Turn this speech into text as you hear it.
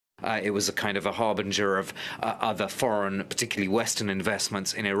It was a kind of a harbinger of other foreign, particularly Western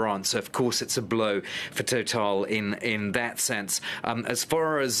investments in Iran. So, of course, it's a blow for Total in that sense. As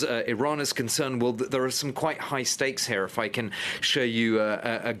far as Iran is concerned, well, there are some quite high stakes here. If I can show you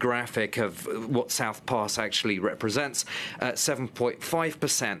a graphic of what South Pass actually represents,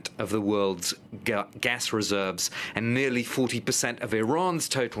 7.5% of the world's gas reserves and nearly 40% of Iran's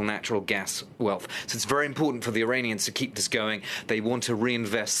total natural gas wealth. So it's very important for the Iranians to keep this going. They want to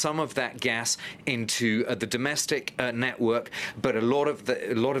reinvest some of that gas into the domestic network, but a lot of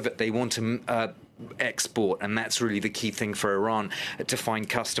it they want to export, and that's really the key thing for Iran, to find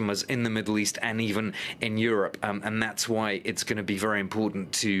customers in the Middle East and even in Europe, and that's why it's going to be very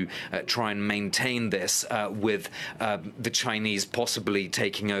important to try and maintain this with the Chinese possibly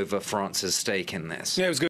taking over France's stake in this. Yeah, it was good.